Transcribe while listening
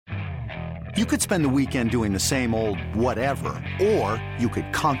You could spend the weekend doing the same old whatever, or you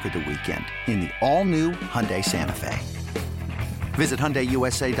could conquer the weekend in the all-new Hyundai Santa Fe. Visit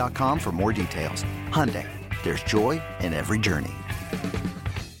HyundaiUSA.com for more details. Hyundai, there's joy in every journey.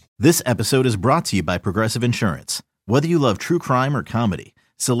 This episode is brought to you by Progressive Insurance. Whether you love true crime or comedy,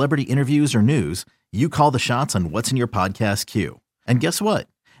 celebrity interviews or news, you call the shots on what's in your podcast queue. And guess what?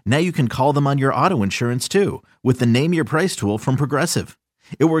 Now you can call them on your auto insurance too with the Name Your Price tool from Progressive.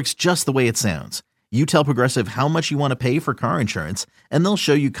 It works just the way it sounds. You tell Progressive how much you want to pay for car insurance, and they'll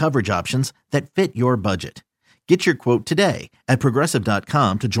show you coverage options that fit your budget. Get your quote today at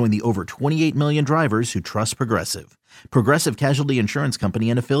Progressive.com to join the over 28 million drivers who trust Progressive. Progressive Casualty Insurance Company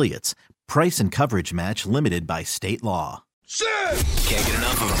and Affiliates. Price and coverage match limited by state law. Can't get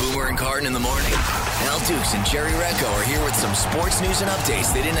enough of Boomer and Carton in the morning. Al Dukes and Jerry Recco are here with some sports news and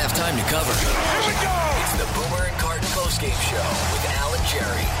updates they didn't have time to cover. Here we go! It's the Boomer and Carton postgame show with Al and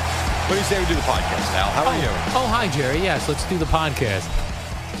Jerry. What do you say we do the podcast, Al? How are you? Oh, hi, Jerry. Yes, let's do the podcast.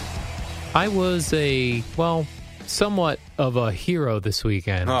 I was somewhat of a hero this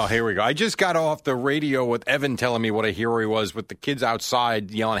weekend. Oh, here we go. I just got off the radio with Evan telling me what a hero he was with the kids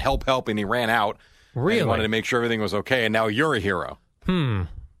outside yelling, help, help, and he ran out. Really? And he wanted to make sure everything was okay, and now you're a hero. Well,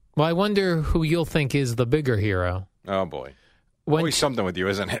 I wonder who you'll think is the bigger hero. Oh, boy. Always something with you,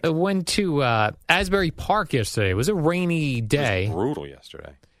 isn't it? I went to Asbury Park yesterday. It was a rainy day. It was brutal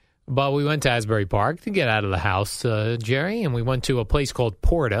yesterday. But we went to Asbury Park to get out of the house, Jerry, and we went to a place called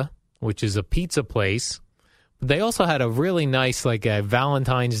Porta, which is a pizza place. They also had a really nice, like a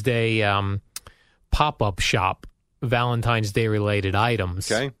Valentine's Day pop-up shop, Valentine's Day related items.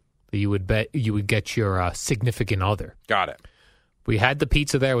 Okay. That you would get your significant other. Got it. We had the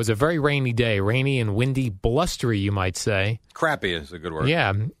pizza there. It was a very rainy day, rainy and windy, blustery, you might say. Crappy is a good word.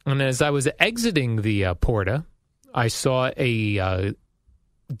 Yeah, and as I was exiting the Porta, I saw a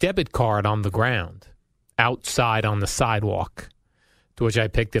debit card on the ground outside on the sidewalk, to which I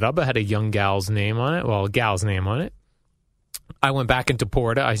picked it up. It had a young gal's name on it, a gal's name on it. I went back into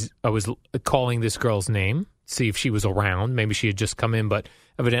Porta. I was calling this girl's name, see if she was around. Maybe she had just come in, but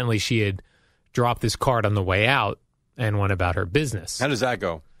evidently she had dropped this card on the way out and went about her business. How does that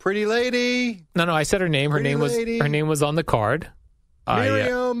go? Pretty lady. No, I said her name. Her name was on the card.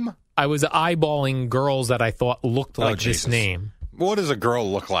 Miriam. I was eyeballing girls that I thought looked like this name. What does a girl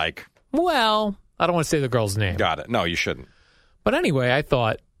look like? Well, I don't want to say the girl's name. Got it. No, you shouldn't. But anyway, I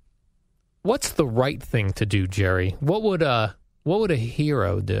thought, what's the right thing to do, Jerry? What would a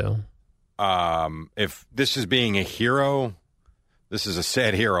hero do? If this is being a hero, this is a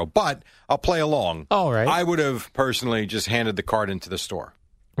sad hero, but I'll play along. All right. I would have personally just handed the card into the store.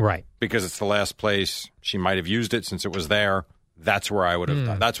 Right. Because it's the last place she might have used it since it was there. That's where I would have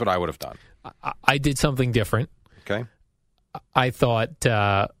done. That's what I would have done. I did something different. Okay. I thought,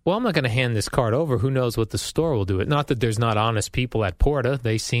 I'm not going to hand this card over. Who knows what the store will do it? Not that there's not honest people at Porta.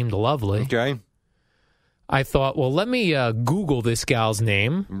 They seemed lovely. Okay. I thought, let me Google this gal's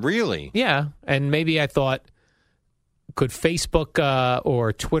name. Really? Yeah. And maybe I thought, could Facebook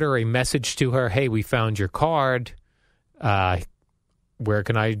or Twitter a message to her, hey, we found your card. Where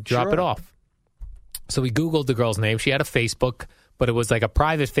can I drop it off? So we Googled the girl's name. She had a Facebook, but it was like a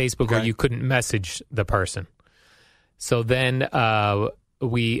private Facebook where you couldn't message the person. So then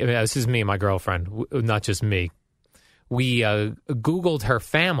this is me and my girlfriend, not just me. We Googled her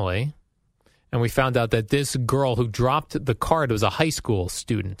family, and we found out that this girl who dropped the card was a high school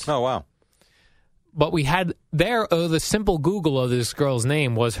student. Oh, wow. But we had there, the simple Google of this girl's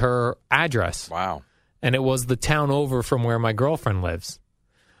name was her address. Wow. And it was the town over from where my girlfriend lives.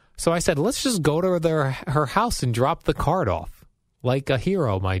 So I said, let's just go to her house and drop the card off, like a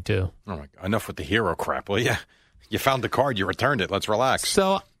hero might do. Oh, my God. Enough with the hero crap, will you? You found the card, you returned it. Let's relax.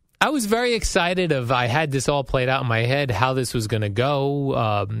 So I was very excited I had this all played out in my head, how this was going to go,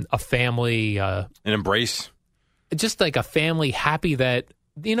 a family. An embrace? Just like a family happy that,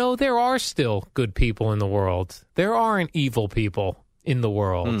 there are still good people in the world. There aren't evil people in the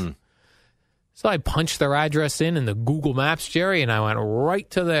world. So I punched their address in the Google Maps, Jerry, and I went right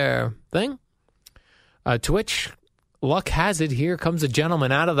to their thing. To which, luck has it, here comes a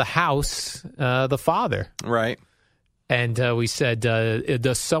gentleman out of the house, the father. Right. And we said,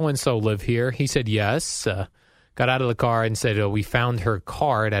 does so-and-so live here? He said, yes. Got out of the car and said, we found her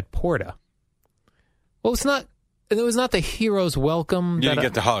card at Porta. Well, it was not the hero's welcome. You didn't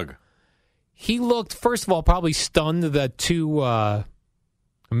get the hug. He looked, first of all, probably stunned that two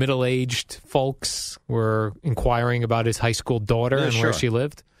middle-aged folks were inquiring about his high school daughter and where she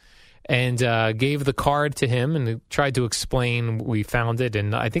lived. And gave the card to him and tried to explain we found it.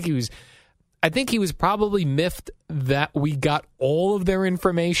 And I think he was probably miffed that we got all of their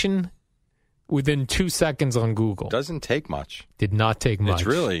information within 2 seconds on Google. Doesn't take much. Did not take much. It's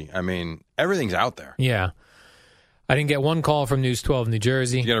really, I mean, everything's out there. Yeah. I didn't get one call from News 12 New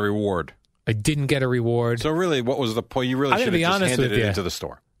Jersey. You get a reward. I didn't get a reward. So really, what was the point? You really should have just handed it into the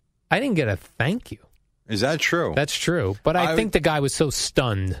store. I didn't get a thank you. Is that true? That's true. But I think the guy was so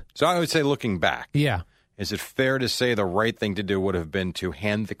stunned. So I would say, looking back, yeah. Is it fair to say the right thing to do would have been to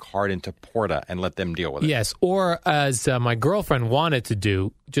hand the card into Porta and let them deal with it? Yes, or as my girlfriend wanted to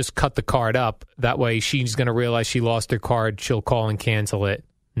do, just cut the card up. That way she's going to realize she lost her card. She'll call and cancel it.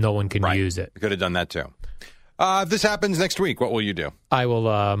 No one can use it. You could have done that too. If this happens next week, what will you do? I will...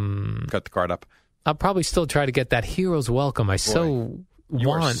 cut the card up? I'll probably still try to get that hero's welcome.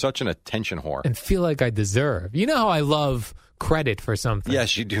 You are such an attention whore. And feel like I deserve. You know how I love credit for something?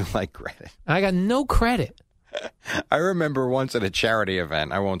 Yes, you do like credit. I got no credit. I remember once at a charity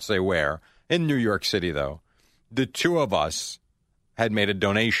event, I won't say where, in New York City, though, the two of us had made a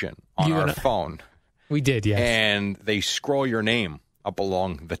donation on our phone. We did, yes. And they scroll your name up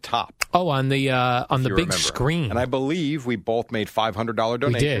along the top. Oh, on the big screen. And I believe we both made $500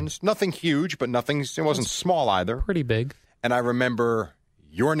 donations. We did. Nothing huge, but it wasn't small either. Pretty big. And I remember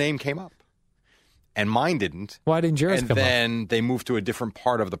your name came up. And mine didn't. Why didn't yours come up? And then they moved to a different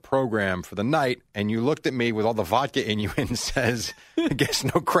part of the program for the night, and you looked at me with all the vodka in you and says, I guess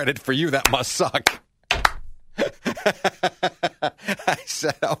no credit for you, that must suck. I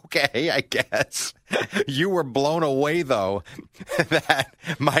said, okay, I guess. You were blown away, though, that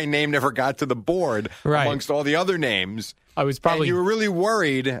my name never got to the board amongst all the other names. I was probably... And you were really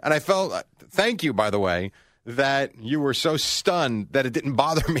worried, and I felt, thank you, by the way, that you were so stunned that it didn't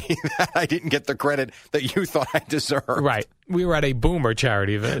bother me that I didn't get the credit that you thought I deserved. Right. We were at a Boomer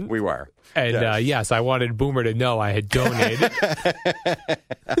charity event. We were. And yes, I wanted Boomer to know I had donated.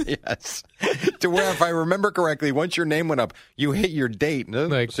 Yes. To where, if I remember correctly, once your name went up, you hit your date.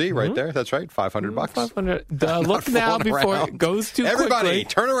 See, right there. That's right. $500. $500. Look now before it goes too quickly. Everybody,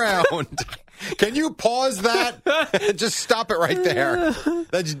 turn around. Can you pause that? Just stop it right there.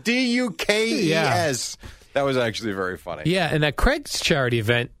 That's DUKES. Yeah. That was actually very funny. Yeah, and at Craig's charity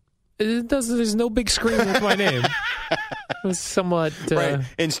event, there's no big screen with my name. It was somewhat... Right.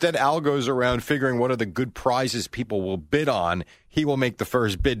 Instead, Al goes around figuring what are the good prizes people will bid on. He will make the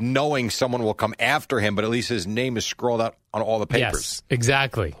first bid knowing someone will come after him, but at least his name is scrolled out on all the papers. Yes,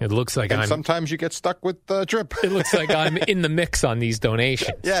 exactly. It looks like and sometimes you get stuck with the trip. It looks like I'm in the mix on these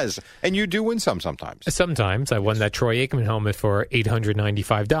donations. Yes, and you do win sometimes. Sometimes. I won that Troy Aikman helmet for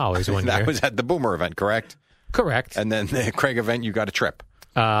 $895 one year. That was at the Boomer event, correct? Correct. And then the Craig event, you got a trip.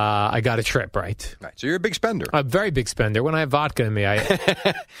 I got a trip, right. So you're a big spender. A very big spender. When I have vodka in me,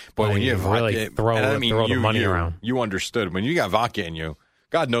 when you have really vodka, throw the money around. You understood. When you got vodka in you,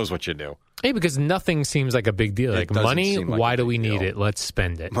 God knows what you do. Hey, because nothing seems like a big deal. Like money, why do we need it? Let's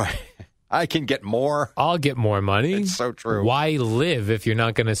spend it. Right. I can get more. I'll get more money. It's so true. Why live if you're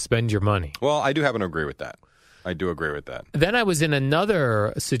not going to spend your money? Well, I do happen to agree with that. I do agree with that. Then I was in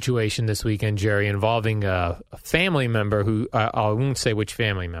another situation this weekend, Jerry, involving a family member who I won't say which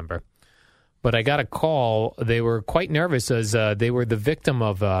family member, but I got a call. They were quite nervous as they were the victim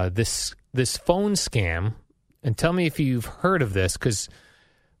of this phone scam. And tell me if you've heard of this, because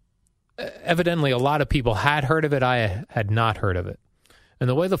evidently a lot of people had heard of it. I had not heard of it. And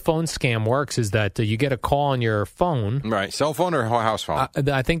the way the phone scam works is that you get a call on your phone. Right. Cell phone or house phone?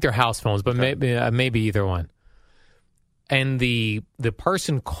 I think they're house phones, but maybe either one. And the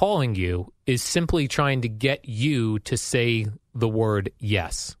person calling you is simply trying to get you to say the word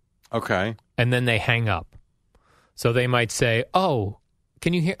yes. Okay. And then they hang up. So they might say, "Oh,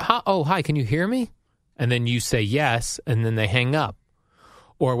 can you hear? Hi, can you hear me?" And then you say yes, and then they hang up.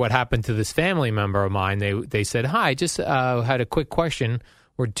 Or what happened to this family member of mine? They said, "Hi, just had a quick question.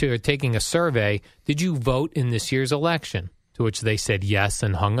 We're taking a survey. Did you vote in this year's election?" To which they said yes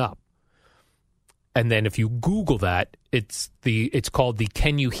and hung up. And then if you Google that, it's called the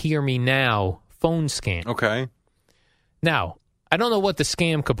 "Can You Hear Me Now" phone scam. Okay. Now, I don't know what the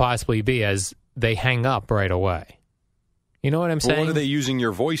scam could possibly be as they hang up right away. You know what I'm saying? What are they using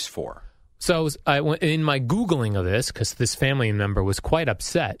your voice for? So I went in my Googling of this, because this family member was quite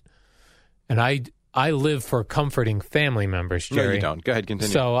upset. And I live for comforting family members, Jerry. No, you don't. Go ahead,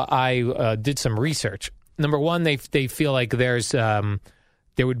 continue. So I did some research. Number one, they feel like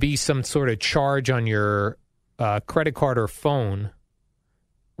there would be some sort of charge on your credit card or phone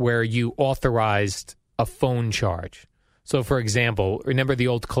where you authorized a phone charge. So, for example, remember the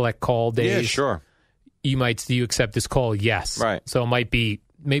old collect call days? Yeah, sure. Do you accept this call? Yes. Right. So it might be,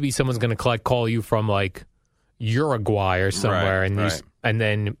 maybe someone's going to call you from like Uruguay or somewhere, right, and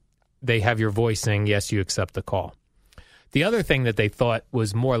then they have your voice saying, yes, you accept the call. The other thing that they thought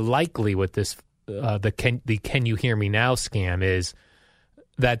was more likely with this, the Can You Hear Me Now scam is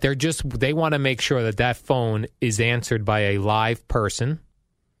that they want to make sure that phone is answered by a live person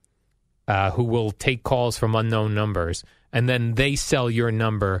who will take calls from unknown numbers, and then they sell your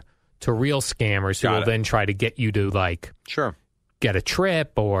number to real scammers who will then try to get you to get a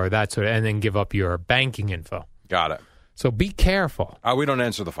trip or that sort of, and then give up your banking info. Got it. So be careful. We don't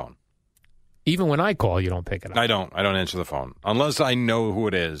answer the phone. Even when I call, you don't pick it up. I don't answer the phone unless I know who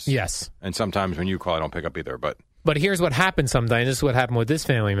it is. Yes. And sometimes when you call, I don't pick up either. But here's what happens sometimes. This is what happened with this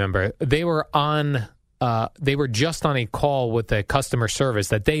family member. They were just on a call with a customer service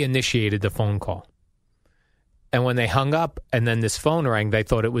that they initiated the phone call. And when they hung up and then this phone rang, they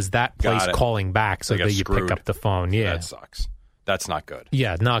thought it was that place calling back so that you pick up the phone. Yeah. That sucks. That's not good.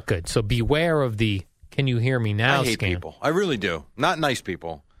 Yeah, not good. So beware of the Can You Hear Me Now I hate scam. people. I really do. Not nice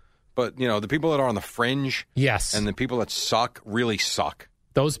people. But, the people that are on the fringe. Yes. And the people that suck really suck.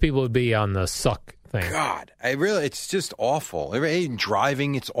 Those people would be on the suck thing. God, it's just awful.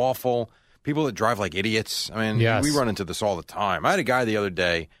 Driving, it's awful. People that drive like idiots. I mean, we run into this all the time. I had a guy the other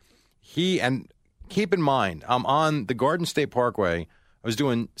day. And keep in mind, I'm on the Garden State Parkway. I was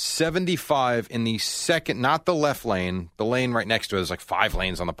doing 75 in the second, not the left lane, the lane right next to it. There's like 5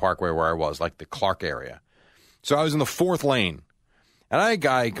 lanes on the parkway where I was, like the Clark area. So I was in the 4th lane. And I had a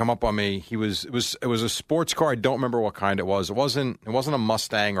guy come up on me. It was a sports car. I don't remember what kind it was. It wasn't a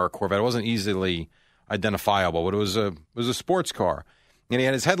Mustang or a Corvette. It wasn't easily identifiable, but it was a sports car. And he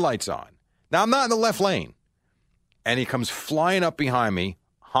had his headlights on. Now I'm not in the left lane. And he comes flying up behind me,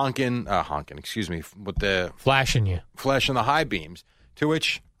 honking, with the flashing the high beams, to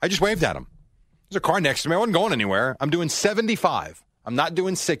which I just waved at him. There's a car next to me. I wasn't going anywhere. I'm doing 75. I'm not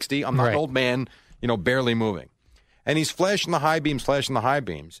doing 60. I'm not an old man, barely moving. And he's flashing the high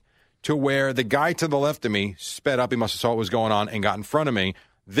beams, to where the guy to the left of me sped up. He must have saw what was going on and got in front of me.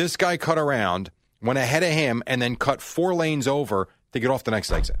 This guy cut around, went ahead of him, and then cut 4 lanes over to get off the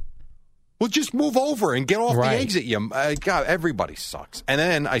next exit. Well, just move over and get off the exit. God, everybody sucks. And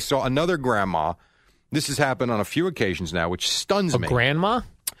then I saw another grandma. This has happened on a few occasions now, which stuns me. A grandma?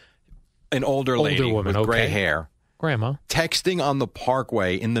 An older lady woman, with gray hair. Grandma. Texting on the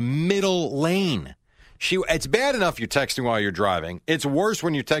parkway in the middle lane. It's bad enough you're texting while you're driving. It's worse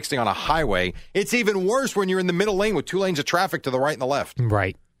when you're texting on a highway. It's even worse when you're in the middle lane with 2 lanes of traffic to the right and the left.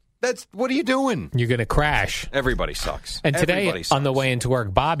 Right. What are you doing? You're going to crash. Everybody sucks. And today, on the way into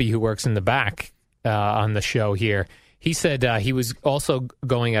work, Bobby, who works in the back on the show here, he said he was also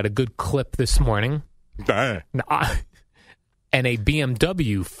going at a good clip this morning. And a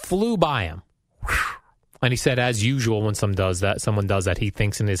BMW flew by him. And he said, as usual, when someone does that, he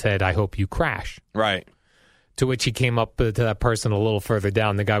thinks in his head, I hope you crash. Right. To which he came up to that person a little further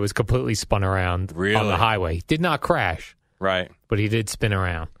down. The guy was completely spun around on the highway. Did not crash. Right. But he did spin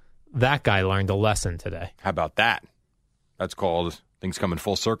around. That guy learned a lesson today. How about that? That's called things coming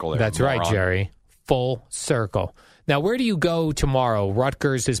full circle there. That's right, Jerry. Full circle. Now, where do you go tomorrow?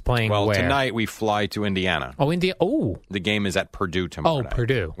 Rutgers is playing where? Well, tonight we fly to Indiana. Oh, India. Oh. The game is at Purdue tomorrow night.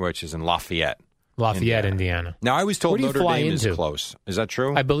 Purdue. Which is in Lafayette, Indiana. Now, I was told Notre Dame is close. Is that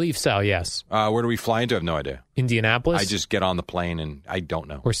true? I believe so, yes. Where do we fly into? I have no idea. Indianapolis? I just get on the plane and I don't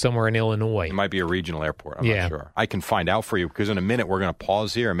know. Or somewhere in Illinois. It might be a regional airport. I'm not sure. I can find out for you because in a minute we're going to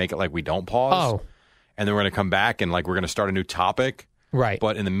pause here and make it like we don't pause. Oh. And then we're going to come back and we're going to start a new topic. Right.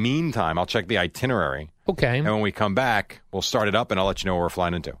 But in the meantime, I'll check the itinerary. Okay. And when we come back, we'll start it up and I'll let you know where we're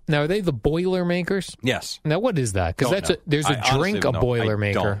flying into. Now, are they the Boilermakers? Yes. Now, what is that? Because there's a drink, a Boilermaker.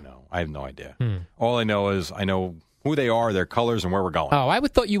 I don't know. I have no idea. All I know is I know who they are, their colors, and where we're going. Oh, I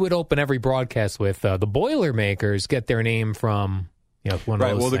would thought you would open every broadcast with the Boilermakers get their name from one of those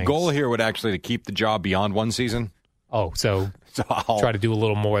Well, things. the goal here would actually to keep the job beyond one season. Oh, so try to do a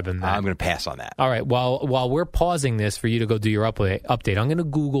little more than that. I'm going to pass on that. All right. While we're pausing this for you to go do your update, I'm going to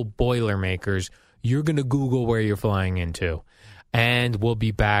Google Boilermakers. You're going to Google where you're flying into. And we'll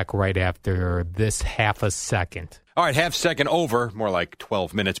be back right after this half a second. All right, half second over, more like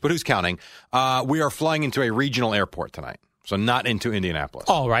 12 minutes, but who's counting? We are flying into a regional airport tonight, so not into Indianapolis.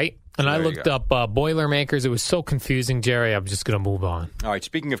 All right. And I looked up Boilermakers. It was so confusing, Jerry. I'm just going to move on. All right,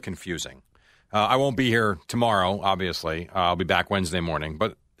 speaking of confusing, I won't be here tomorrow, obviously. I'll be back Wednesday morning.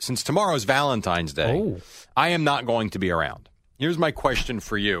 But since tomorrow is Valentine's Day, I am not going to be around. Here's my question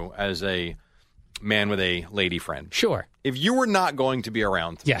for you as a man with a lady friend. Sure. If you were not going to be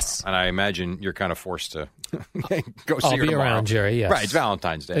around tomorrow, yes, and I imagine you're kind of forced to go see I'll her be tomorrow. around, Jerry, yes. Right, it's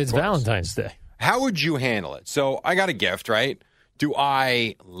Valentine's Day. It's Valentine's Day. How would you handle it? So I got a gift, right? Do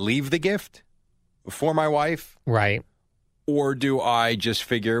I leave the gift for my wife? Right. Or do I just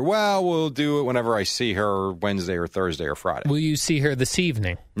figure, well, we'll do it whenever I see her Wednesday or Thursday or Friday? Will you see her this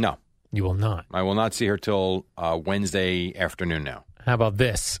evening? No. You will not. I will not see her till Wednesday afternoon now. How about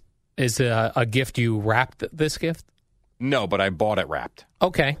this? Is a gift you wrapped this gift? No, but I bought it wrapped.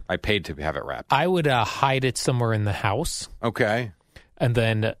 Okay. I paid to have it wrapped. I would hide it somewhere in the house. Okay. And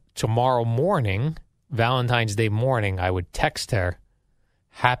then tomorrow morning, Valentine's Day morning, I would text her,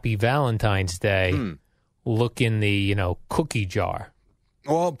 Happy Valentine's Day. Look in the, cookie jar.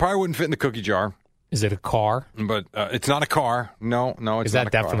 Well, it probably wouldn't fit in the cookie jar. Is it a car? But it's not a car. No, it's not a car.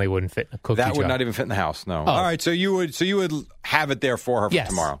 That definitely wouldn't fit in a cookie jar. That would not even fit in the house, no. Oh. All right, so you would have it there for her for Yes.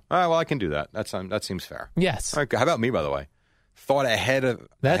 tomorrow. All right, well, I can do that. That seems fair. Yes. All right, how about me, by the way? Thought ahead of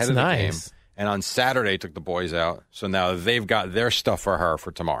That's the nice. game. And on Saturday, took the boys out. So now they've got their stuff for her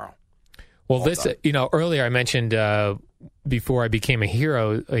for tomorrow. Well, earlier I mentioned before I became a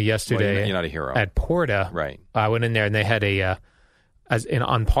hero yesterday. Well, you're not a hero. At Porta. Right. I went in there and they had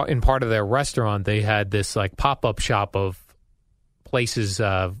in part of their restaurant, they had this like pop-up shop of places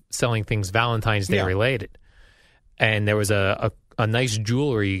selling things Valentine's Day related. And there was a nice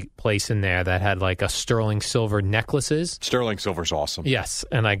jewelry place in there that had like a sterling silver necklaces. Sterling silver's awesome. Yes,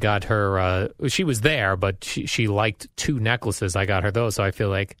 and I got her. She was there, but she liked 2 necklaces. I got her those, so I feel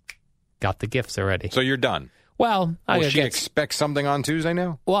like got the gifts already. So you're done. Well, Will she expect something on Tuesday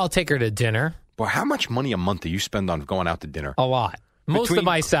now? Well, I'll take her to dinner. Boy, how much money a month do you spend on going out to dinner? A lot. Most of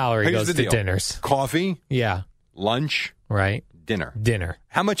my salary goes to dinners. Coffee? Yeah. Lunch? Right. Dinner.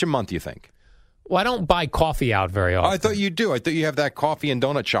 How much a month do you think? Well, I don't buy coffee out very often. I thought you do. I thought you have that coffee and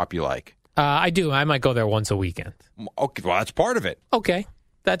donut shop you like. I do. I might go there once a weekend. Okay, well, that's part of it. Okay,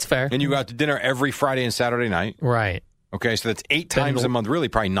 that's fair. And you go out to dinner every Friday and Saturday night. Right. Okay, so that's 8 times a month, really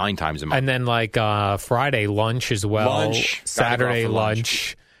probably 9 times a month. And then like Friday lunch as well. Lunch. Saturday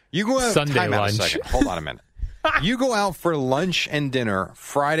lunch. You go out, Sunday lunch. A second. Hold on a minute. You go out for lunch and dinner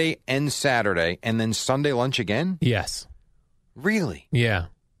Friday and Saturday, and then Sunday lunch again? Yes. Really? Yeah.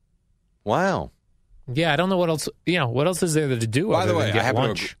 Wow. Yeah, I don't know what else. What else is there to do? By the way, I have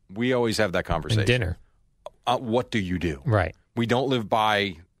lunch. We always have that conversation. And dinner. What do you do? Right. We don't live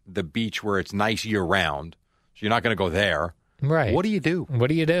by the beach where it's nice year round, so you're not going to go there. Right. What do you do? What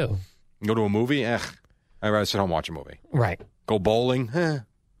do you do? Go to a movie? I'd rather sit home and watch a movie. Right. Go bowling?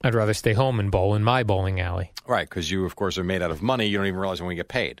 I'd rather stay home and bowl in my bowling alley. Right, because you, of course, are made out of money. You don't even realize when we get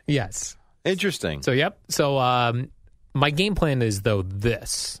paid. Yes. Interesting. So, yep. So, my game plan is, though,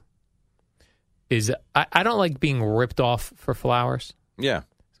 this. I don't like being ripped off for flowers. Yeah.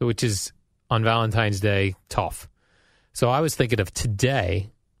 So, which is, on Valentine's Day, tough. So, I was thinking of today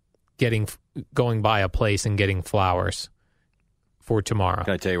going by a place and getting flowers for tomorrow.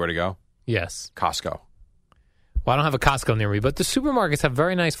 Can I tell you where to go? Yes. Costco. Well, I don't have a Costco near me, but the supermarkets have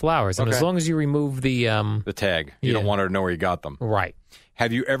very nice flowers. And as long as you remove the tag, you don't want her to know where you got them. Right.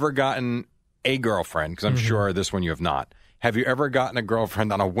 Have you ever gotten a girlfriend, because I'm sure this one you have not, have you ever gotten a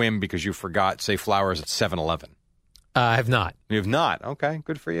girlfriend on a whim because you forgot, say, flowers at 7-Eleven? I have not. You have not? Okay,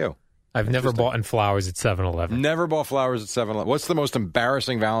 good for you. I've never bought in flowers at 7-Eleven. Never bought flowers at 7-Eleven. What's the most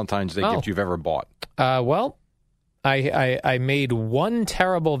embarrassing Valentine's Day gift you've ever bought? Well, I made one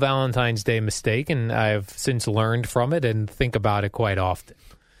terrible Valentine's Day mistake, and I've since learned from it and think about it quite often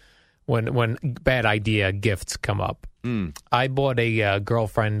when bad idea gifts come up. I bought a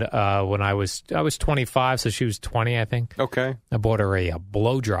girlfriend when I was 25, so she was 20, I think. Okay. I bought her a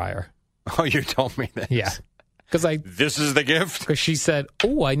blow dryer. Oh, you told me this. Yeah. This is the gift? Because she said,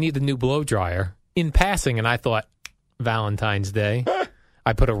 "Oh, I need a new blow dryer." In passing, and I thought, Valentine's Day.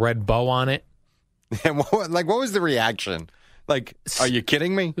 I put a red bow on it. And what was the reaction? Like, are you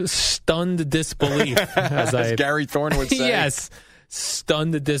kidding me? Stunned disbelief, as Gary Thorne would say. Yes,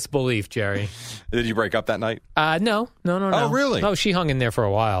 stunned disbelief, Jerry. Did you break up that night? No. Oh, really? No, she hung in there for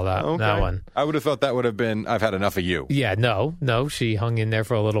a while. That one. I would have thought that would have been, I've had enough of you. Yeah, no, she hung in there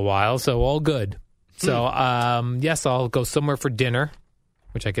for a little while, so all good. So, yes, I'll go somewhere for dinner,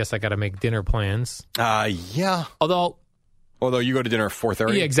 which I guess I got to make dinner plans. Yeah. Although you go to dinner at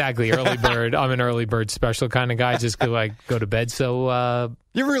 4:30? Yeah, exactly. Early bird. I'm an early bird special kind of guy, just because I go to bed so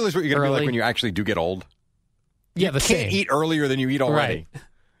you realize what you're going to be like when you actually do get old? Yeah, you can't eat earlier than you eat already.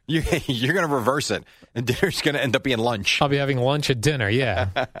 Right. You're going to reverse it, and dinner's going to end up being lunch. I'll be having lunch at dinner,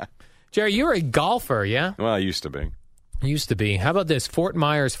 yeah. Jerry, you're a golfer, yeah? Well, I used to be. Used to be. How about this? Fort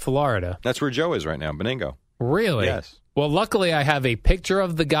Myers, Florida. That's where Joe is right now, Beningo. Really? Yes. Well, luckily I have a picture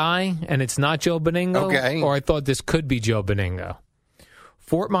of the guy, and it's not Joe Beningo. Okay. Or I thought this could be Joe Beningo.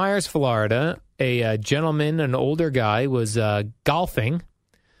 Fort Myers, Florida, a gentleman, an older guy, was golfing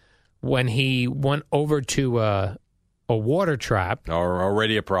when he went over to a water trap.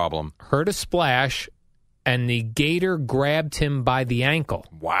 Already a problem. Heard a splash, and the gator grabbed him by the ankle.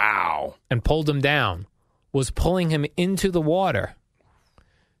 Wow. And pulled him down, was pulling him into the water,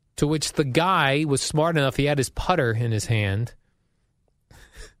 to which the guy was smart enough, he had his putter in his hand.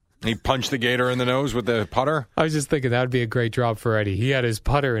 He punched the gator in the nose with the putter? I was just thinking that would be a great drop for Eddie. He had his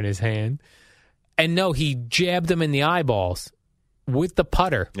putter in his hand. And no, he jabbed him in the eyeballs with the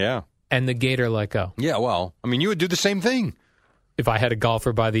putter. Yeah. And the gator let go. Yeah, well, I mean, you would do the same thing. If I had a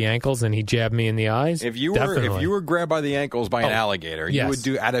golfer by the ankles and he jabbed me in the eyes? If you were grabbed by the ankles by an alligator, you would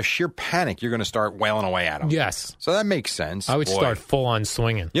do, out of sheer panic, you're going to start wailing away at him. Yes. So that makes sense. I would start full-on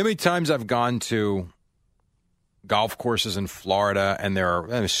swinging. You know how many times I've gone to golf courses in Florida, and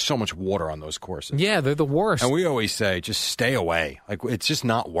there's so much water on those courses. Yeah, they're the worst. And we always say, just stay away. Like, it's just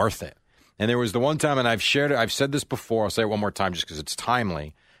not worth it. And there was the one time, and I've said this before, I'll say it one more time just because it's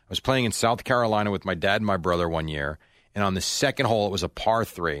timely. I was playing in South Carolina with my dad and my brother one year, and on the second hole, it was a par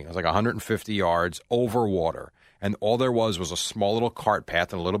 3. It was like 150 yards over water. And all there was a small little cart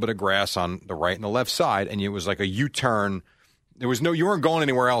path and a little bit of grass on the right and the left side, and it was like a U-turn. You weren't going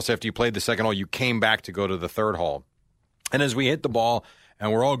anywhere else after you played the second hole. You came back to go to the third hole. And as we hit the ball,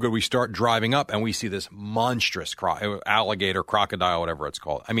 and we're all good, we start driving up, and we see this monstrous alligator, crocodile, whatever it's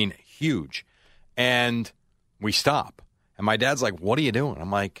called. I mean, huge. And we stop. And my dad's like, what are you doing?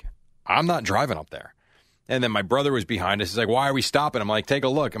 I'm like, I'm not driving up there. And then my brother was behind us. He's like, why are we stopping? I'm like, take a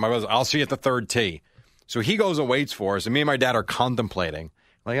look. And my brother's, I'll see you at the third tee. So he goes and waits for us, and me and my dad are contemplating.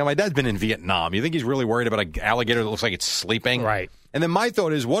 Like, oh, my dad's been in Vietnam. You think he's really worried about an alligator that looks like it's sleeping? Right. And then my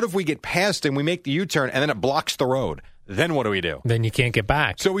thought is, what if we get past him, we make the U-turn, and then it blocks the road? Then what do we do? Then you can't get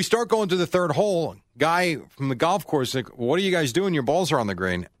back. So we start going to the third hole. Guy from the golf course, like, what are you guys doing? Your balls are on the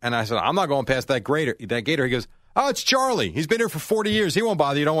green. And I said, I'm not going past that gator. He goes, oh, it's Charlie. He's been here for 40 years. He won't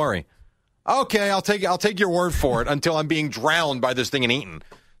bother you. Don't worry. Okay, I'll take your word for it until I'm being drowned by this thing and eaten.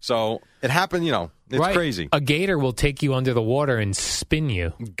 So it happened, it's crazy. A gator will take you under the water and spin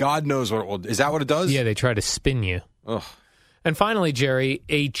you. God knows what it will. Is that what it does? Yeah, they try to spin you. Ugh. And finally, Jerry,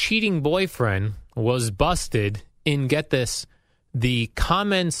 a cheating boyfriend was busted in, get this, the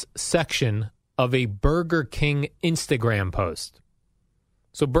comments section of a Burger King Instagram post.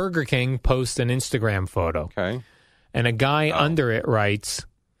 So Burger King posts an Instagram photo. Okay. And a guy under it writes,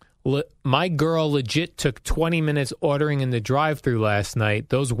 my girl legit took 20 minutes ordering in the drive-thru last night.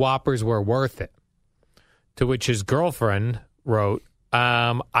 Those Whoppers were worth it. To which his girlfriend wrote,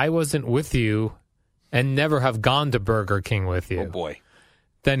 I wasn't with you and never have gone to Burger King with you. Oh, boy.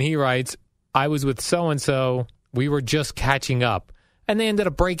 Then he writes, I was with so-and-so. We were just catching up. And they ended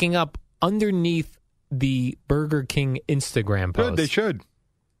up breaking up underneath the Burger King Instagram post. Good, they should.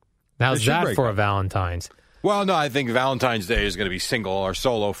 How's that for a Valentine's? Well, no, I think Valentine's Day is going to be single or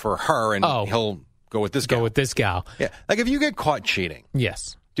solo for her, and he'll go with this gal. Go with this gal. Yeah. Like, if you get caught cheating.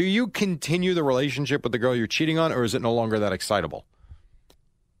 Yes. Do you continue the relationship with the girl you're cheating on, or is it no longer that excitable?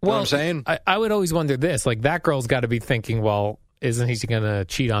 You know what I'm saying? I would always wonder this. Like, that girl's got to be thinking, well, isn't he going to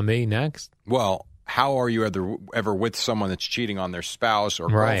cheat on me next? Well, how are you ever with someone that's cheating on their spouse or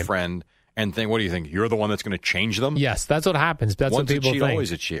girlfriend and think, what do you think? You're the one that's going to change them? Yes, that's what happens. That's Once what people think. think.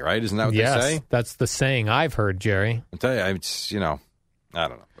 Always a cheat, right? Isn't that what they say? That's the saying I've heard, Jerry. I'll tell you, it's, I don't know,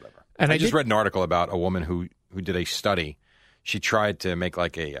 whatever. And I just read an article about a woman who did a study. She tried to make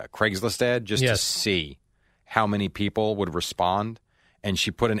like a Craigslist ad just to see how many people would respond. And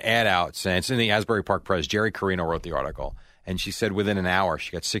she put an ad out saying, it's in the Asbury Park Press. Jerry Carino wrote the article. And she said within an hour,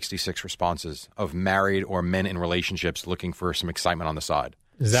 she got 66 responses of married or men in relationships looking for some excitement on the side.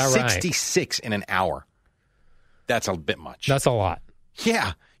 Is that right? 66 in an hour. That's a bit much. That's a lot.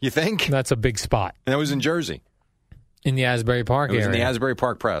 Yeah. You think? That's a big spot. And that was in Jersey. In the Asbury Park area. It was in the Asbury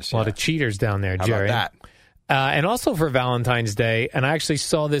Park Press. A lot of cheaters down there, Jerry. How about that? And also for Valentine's Day, and I actually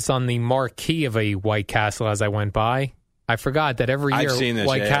saw this on the marquee of a White Castle as I went by. I forgot that every year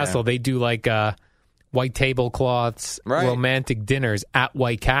White Castle, they do like white tablecloths, romantic dinners at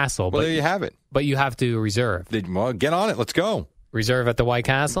White Castle. Well, there you have it. But you have to reserve. Well, get on it. Let's go. Reserve at the White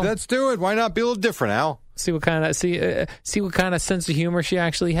Castle? Let's do it. Why not be a little different, Al? See what kind of sense of humor she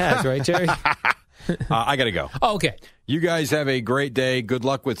actually has, right, Jerry? I got to go. Oh, okay. You guys have a great day. Good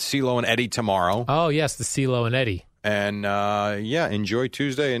luck with CeeLo and Eddie tomorrow. Oh, yes, the CeeLo and Eddie. And, enjoy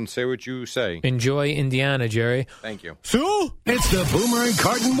Tuesday and say what you say. Enjoy Indiana, Jerry. Thank you. So, it's the Boomer and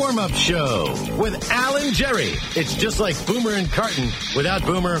Carton warm-up show with Al and Jerry. It's just like Boomer and Carton without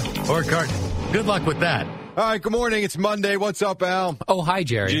Boomer or Carton. Good luck with that. All right, good morning. It's Monday. What's up, Al? Oh, hi,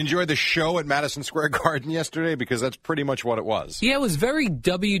 Jerry. Did you enjoy the show at Madison Square Garden yesterday? Because that's pretty much what it was. Yeah, it was very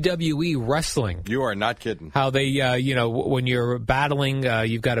WWE wrestling. You are not kidding. How they, when you're battling,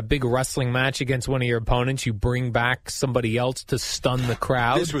 you've got a big wrestling match against one of your opponents, you bring back somebody else to stun the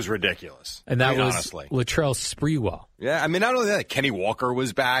crowd. This was ridiculous. And that was honestly. Latrell Sprewell. Yeah, I mean, not only that, Kenny Walker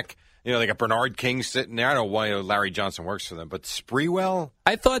was back. You know, they got Bernard King sitting there. I don't know why Larry Johnson works for them, but Sprewell?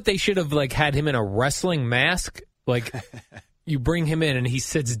 I thought they should have, had him in a wrestling mask. You bring him in and he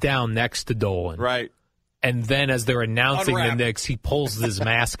sits down next to Dolan. Right. And then as they're announcing the Knicks, he pulls his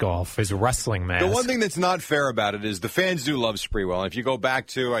mask off, his wrestling mask. The one thing that's not fair about it is the fans do love Sprewell. And if you go back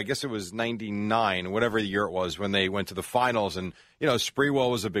to, I guess it was 99, whatever the year it was, when they went to the finals, and,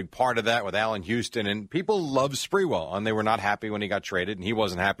 Sprewell was a big part of that with Allen Houston, and people loved Sprewell, and they were not happy when he got traded, and he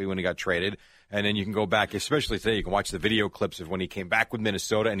wasn't happy when he got traded. And then you can go back, especially today, you can watch the video clips of when he came back with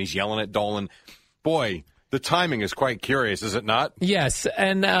Minnesota, and he's yelling at Dolan. Boy, the timing is quite curious, is it not? Yes,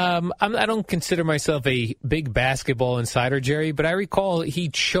 and I don't consider myself a big basketball insider, Jerry, but I recall he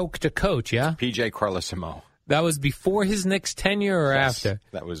choked a coach, yeah? P.J. Carlesimo. That was before his Knicks tenure or after?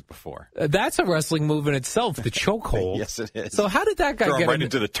 That was before. That's a wrestling move in itself, the chokehold. Yes, it is. So how did that guy get right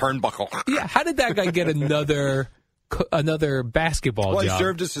into the turnbuckle? Yeah, how did that guy get another basketball job? Well, he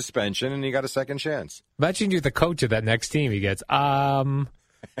served a suspension, and he got a second chance. Imagine you're the coach of that next team. He gets, who's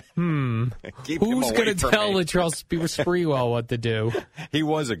going to tell Latrell Sprewell what to do? He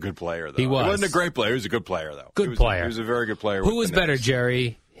was a good player, though. He was. He wasn't a great player. He was a good player, though. Good player. He was a very good player. Who was better,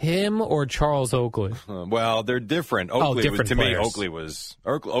 Jerry? Him or Charles Oakley? Well, they're different. Oakley, different to players. Me,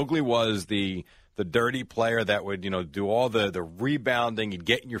 Oakley was the dirty player that would, do all the rebounding. He'd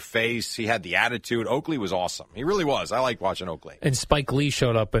get in your face. He had the attitude. Oakley was awesome. He really was. I liked watching Oakley. And Spike Lee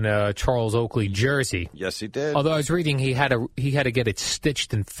showed up in a Charles Oakley jersey. Yes, he did. Although I was reading he had to get it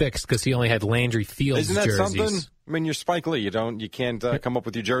stitched and fixed because he only had Landry Fields jerseys. Isn't that something? I mean, you're Spike Lee. You can't come up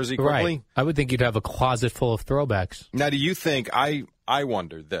with your jersey quickly. Right. I would think you'd have a closet full of throwbacks. Now, do you think I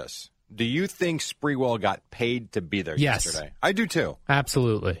wonder this? Do you think Sprewell got paid to be there yesterday? I do, too.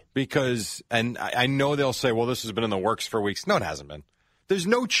 Absolutely. Because, and I know they'll say, well, this has been in the works for weeks. No, it hasn't been. There's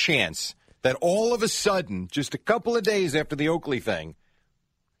no chance that all of a sudden, just a couple of days after the Oakley thing,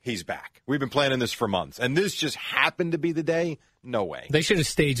 he's back. We've been planning this for months. And this just happened to be the day? No way. They should have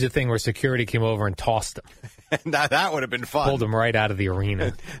staged the thing where security came over and tossed him. Now, that would have been fun. Pulled him right out of the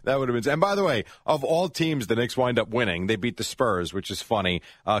arena. That would have been. And by the way, of all teams, the Knicks wind up winning. They beat the Spurs, which is funny.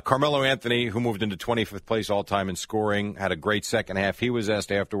 Carmelo Anthony, who moved into 25th place all time in scoring, had a great second half. He was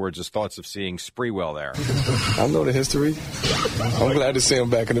asked afterwards his thoughts of seeing Sprewell there. I know the history. I'm glad to see him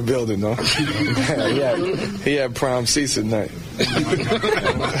back in the building, though. He had prime seats at night.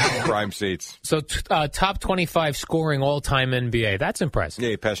 Prime seats. So top 25 scoring all time NBA. That's impressive.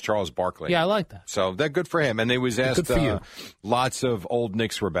 Yeah, he passed Charles Barkley. Yeah, I like that. So they're good for him. And they was asked, lots of old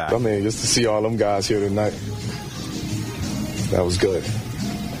Knicks were back. I mean, just to see all them guys here tonight, that was good.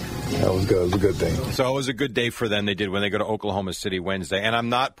 That was good. It was a good thing. So it was a good day for them. They did when they go to Oklahoma City Wednesday. And I'm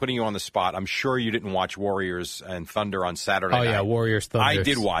not putting you on the spot. I'm sure you didn't watch Warriors and Thunder on Saturday night. Oh, yeah, Warriors Thunder. I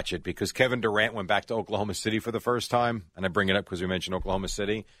did watch it because Kevin Durant went back to Oklahoma City for the first time. And I bring it up because we mentioned Oklahoma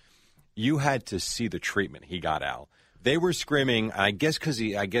City. You had to see the treatment he got, Al. They were screaming, I guess because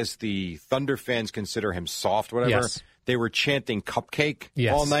the Thunder fans consider him soft, whatever. Yes. They were chanting cupcake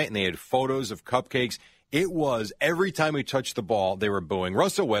all night, and they had photos of cupcakes. It was every time he touched the ball, they were booing.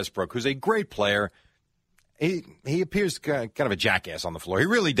 Russell Westbrook, who's a great player, he appears kind of a jackass on the floor. He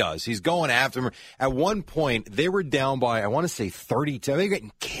really does. He's going after him. At one point, they were down by, I want to say 32. They were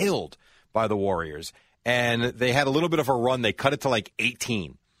getting killed by the Warriors, and they had a little bit of a run. They cut it to like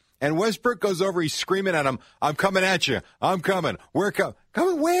 18. And Westbrook goes over, he's screaming at him, I'm coming at you. I'm coming. We're coming.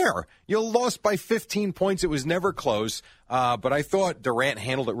 Coming where? You lost by 15 points. It was never close. But I thought Durant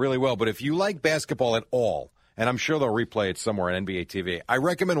handled it really well. But if you like basketball at all, and I'm sure they'll replay it somewhere on NBA TV, I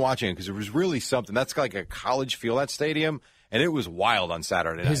recommend watching it because it was really something. That's like a college feel, that stadium. And it was wild on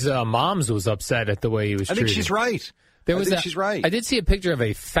Saturday night. His mom's was upset at the way he was treated. I think she's right. She's right. I did see a picture of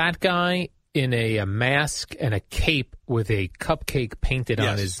a fat guy in a mask and a cape with a cupcake painted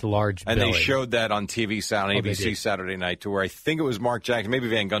on his large belly. And they showed that on TV, on ABC Saturday night, to where I think it was Mark Jackson, maybe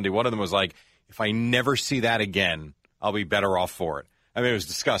Van Gundy. One of them was like, if I never see that again, I'll be better off for it. I mean, it was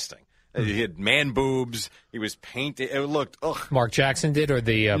disgusting. He had man boobs. He was painted. It looked, ugh. Mark Jackson did, or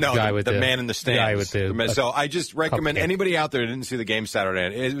the guy with the man in the stands. Guy with the so I just recommend anybody out there who didn't see the game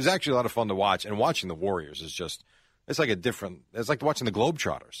Saturday. It was actually a lot of fun to watch. And watching the Warriors is just, it's like watching the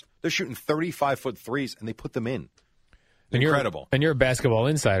Globetrotters. They're shooting 35-foot threes, and they put them in. Incredible. And you're a basketball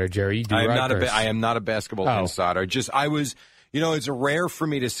insider, Jerry. You do I am not a basketball insider. You know, it's rare for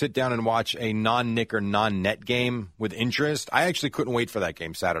me to sit down and watch a non-Knick or non-Net game with interest. I actually couldn't wait for that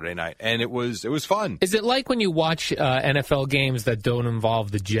game Saturday night, and it was fun. Is it like when you watch NFL games that don't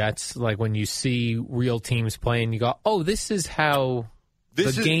involve the Jets, like when you see real teams playing, you go, oh, this is how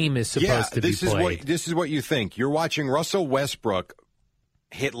the game is supposed to be played? This is what you think. You're watching Russell Westbrook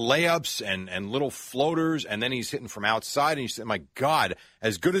hit layups and little floaters, and then he's hitting from outside, and you say, my God,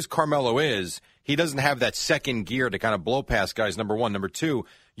 as good as Carmelo is, he doesn't have that second gear to kind of blow past guys, number one. Number two,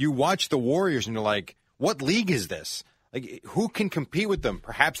 you watch the Warriors, and you're like, what league is this? Like, who can compete with them?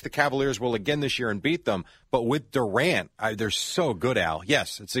 Perhaps the Cavaliers will again this year and beat them, but with Durant, they're so good, Al.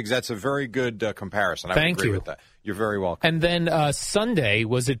 Yes, that's a very good comparison. I would agree with that. You're very welcome. And then Sunday,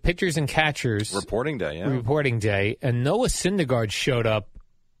 was it pitchers and catchers? Reporting day, yeah. Reporting day, and Noah Syndergaard showed up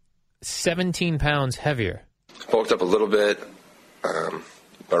 17 pounds heavier. Bulked up a little bit,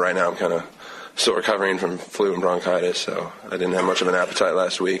 but right now I'm kind of still recovering from flu and bronchitis, so I didn't have much of an appetite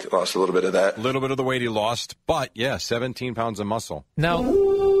last week. Lost a little bit of that. A little bit of the weight he lost, but, yeah, 17 pounds of muscle. Now,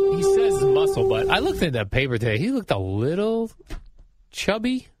 he says muscle, but I looked at that paper today. He looked a little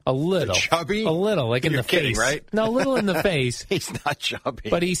chubby. A little. Chubby? A little, like in You're the kidding, face. Right? No, a little in the face. He's not chubby.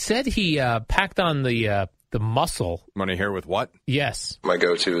 But he said he packed on the muscle. Want to hear with what? Yes. My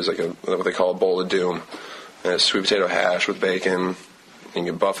go-to is like what they call a bowl of doom. And it's sweet potato hash with bacon. You can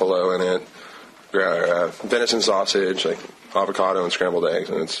get buffalo in it. Venison sausage, like avocado and scrambled eggs,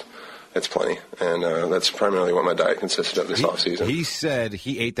 and it's plenty. And that's primarily what my diet consisted of this off-season. He said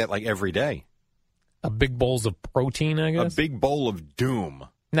he ate that like every day. A big bowls of protein, I guess? A big bowl of doom.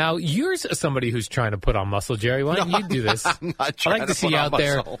 Now, you're somebody who's trying to put on muscle, Jerry. Why don't you do this? I'm not I'd trying like to see put you on out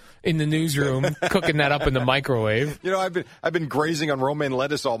muscle. there in the newsroom cooking that up in the microwave. You know, I've been grazing on romaine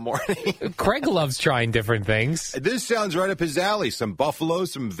lettuce all morning. Craig loves trying different things. This sounds right up his alley. Some buffalo,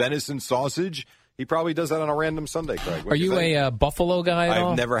 some venison sausage. He probably does that on a random Sunday, Craig. Are you a buffalo guy at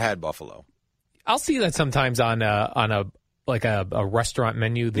all? I've never had buffalo. I'll see that sometimes on a restaurant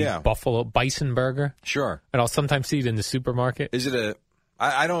menu, the buffalo bison burger. Sure. And I'll sometimes see it in the supermarket. Is it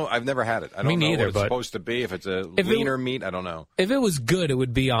I've never had it. I don't know neither, what it's supposed to be. If it's a leaner meat, I don't know. If it was good, it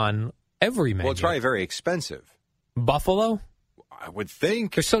would be on every menu. Well, it's probably very expensive. Buffalo? I would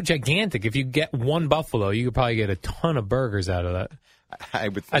think. They're so gigantic. If you get one buffalo, you could probably get a ton of burgers out of that. I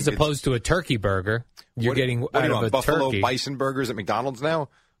would think as opposed to a turkey burger, you're getting out of a buffalo turkey. Bison burgers at McDonald's now?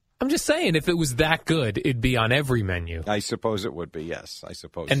 I'm just saying, if it was that good, it'd be on every menu. I suppose it would be, yes. I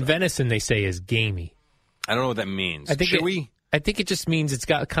suppose And so. venison, they say, is gamey. I don't know what that means. Chewy? I think it just means it's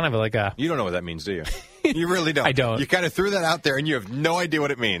got kind of like a... You don't know what that means, do you? You really don't. I don't. You kind of threw that out there, and you have no idea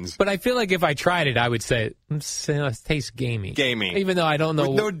what it means. But I feel like if I tried it, I would say, it tastes gamey. Gamey. Even though I don't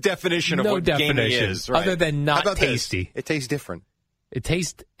know... With no definition of what gamey is. Right? Other than not tasty. This? It tastes different. It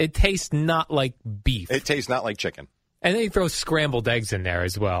tastes not like beef. It tastes not like chicken. And they throw scrambled eggs in there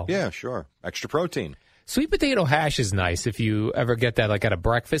as well. Yeah, sure. Extra protein. Sweet potato hash is nice if you ever get that like at a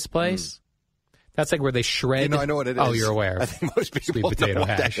breakfast place. That's like where they shred. You know, I know what it is. Oh, you're aware. I think most people Sweet potato know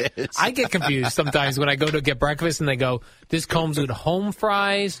hash. what that is. I get confused sometimes when I go to get breakfast and they go, this comes with home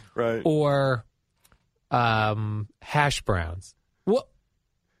fries or hash browns. What?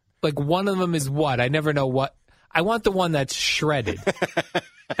 Like one of them is what? I never know what. I want the one that's shredded.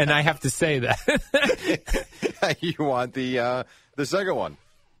 And I have to say that. You want the second one.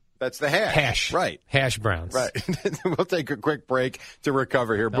 That's the hash. Hash. Right. Hash browns. Right. We'll take a quick break to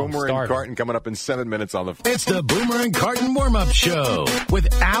recover here. Boomer and Carton coming up in 7 minutes on the... It's the Boomer and Carton warm-up show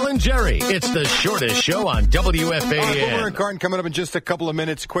with Al and Jerry. It's the shortest show on WFAN. Boomer and Carton coming up in just a couple of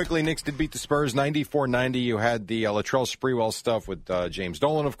minutes. Quickly, Knicks did beat the Spurs 94-90. You had the Latrell Sprewell stuff with James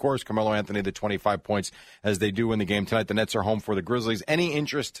Dolan, of course. Carmelo Anthony, the 25 points as they do win the game tonight. The Nets are home for the Grizzlies. Any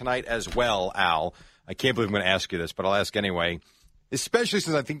interest tonight as well, Al? I can't believe I'm going to ask you this, but I'll ask anyway. Especially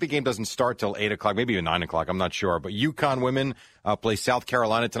since I think the game doesn't start till 8 o'clock, maybe even 9 o'clock, I'm not sure. But UConn women play South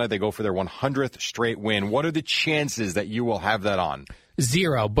Carolina tonight. They go for their 100th straight win. What are the chances that you will have that on?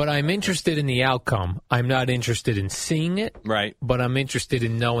 0, but I'm interested in the outcome. I'm not interested in seeing it. Right. But I'm interested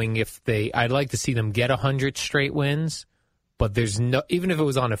in knowing if I'd like to see them get 100 straight wins. But there's no, even if it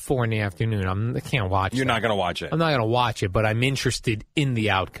was on at 4 in the afternoon, I can't watch it. You're not going to watch it. I'm not going to watch it, but I'm interested in the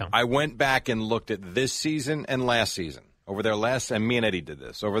outcome. I went back and looked at this season and last season. Over their last, and me and Eddie did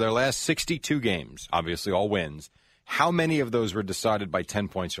this, over their last 62 games, obviously all wins, how many of those were decided by 10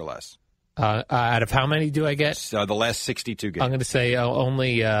 points or less? Out of how many do I get? The last 62 games. I'm going to say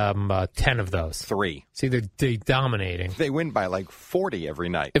only 10 of those. 3. See, they're dominating. They win by like 40 every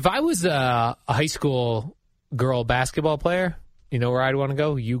night. If I was a high school girl basketball player, you know where I'd want to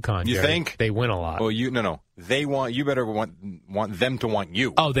go? UConn. You Jerry. think? They win a lot. Well, no. You better want them to want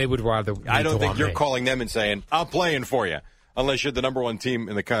you. Oh, they would rather. I don't think you're calling them and saying, I'm playing for you. Unless you're the number one team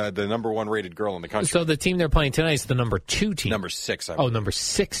in the number one rated girl in the country. So the team they're playing tonight is the number 2 team. Number 6. I believe. Number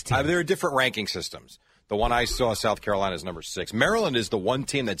 6 team. There are different ranking systems. The one I saw, South Carolina, is number 6. Maryland is the one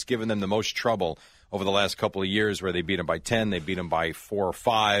team that's given them the most trouble over the last couple of years, where they beat them by 10, they beat them by 4 or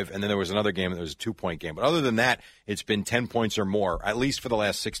 5, and then there was another game that was a 2-point game. But other than that, it's been 10 points or more, at least for the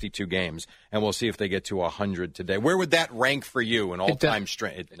last 62 games, and we'll see if they get to 100 today. Where would that rank for you in all-time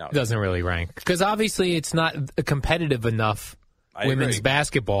strength? It doesn't really rank, because obviously it's not competitive enough. Women's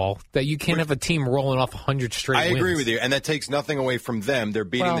basketball that you can't have a team rolling off 100 straight wins. I agree with you, and that takes nothing away from them. They're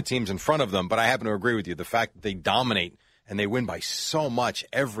beating the teams in front of them, but I happen to agree with you. The fact that they dominate and they win by so much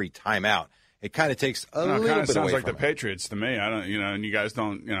every time out, it kind of takes a little bit away from them. Sounds like the Patriots to me. I don't, and you guys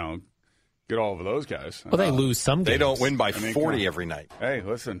don't, get all over those guys. Well, they lose some games. They don't win by 40 every night. Hey,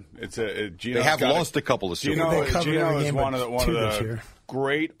 listen, Gino. They have lost a couple of Super Bowls. Gino is one of the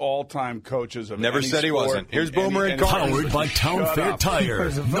great all-time coaches of Never any said sport. He wasn't. Here's Boomer and Carton. Powered by Town Fair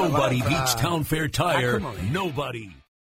Tire. Nobody beats Town Fair Tire. Nobody.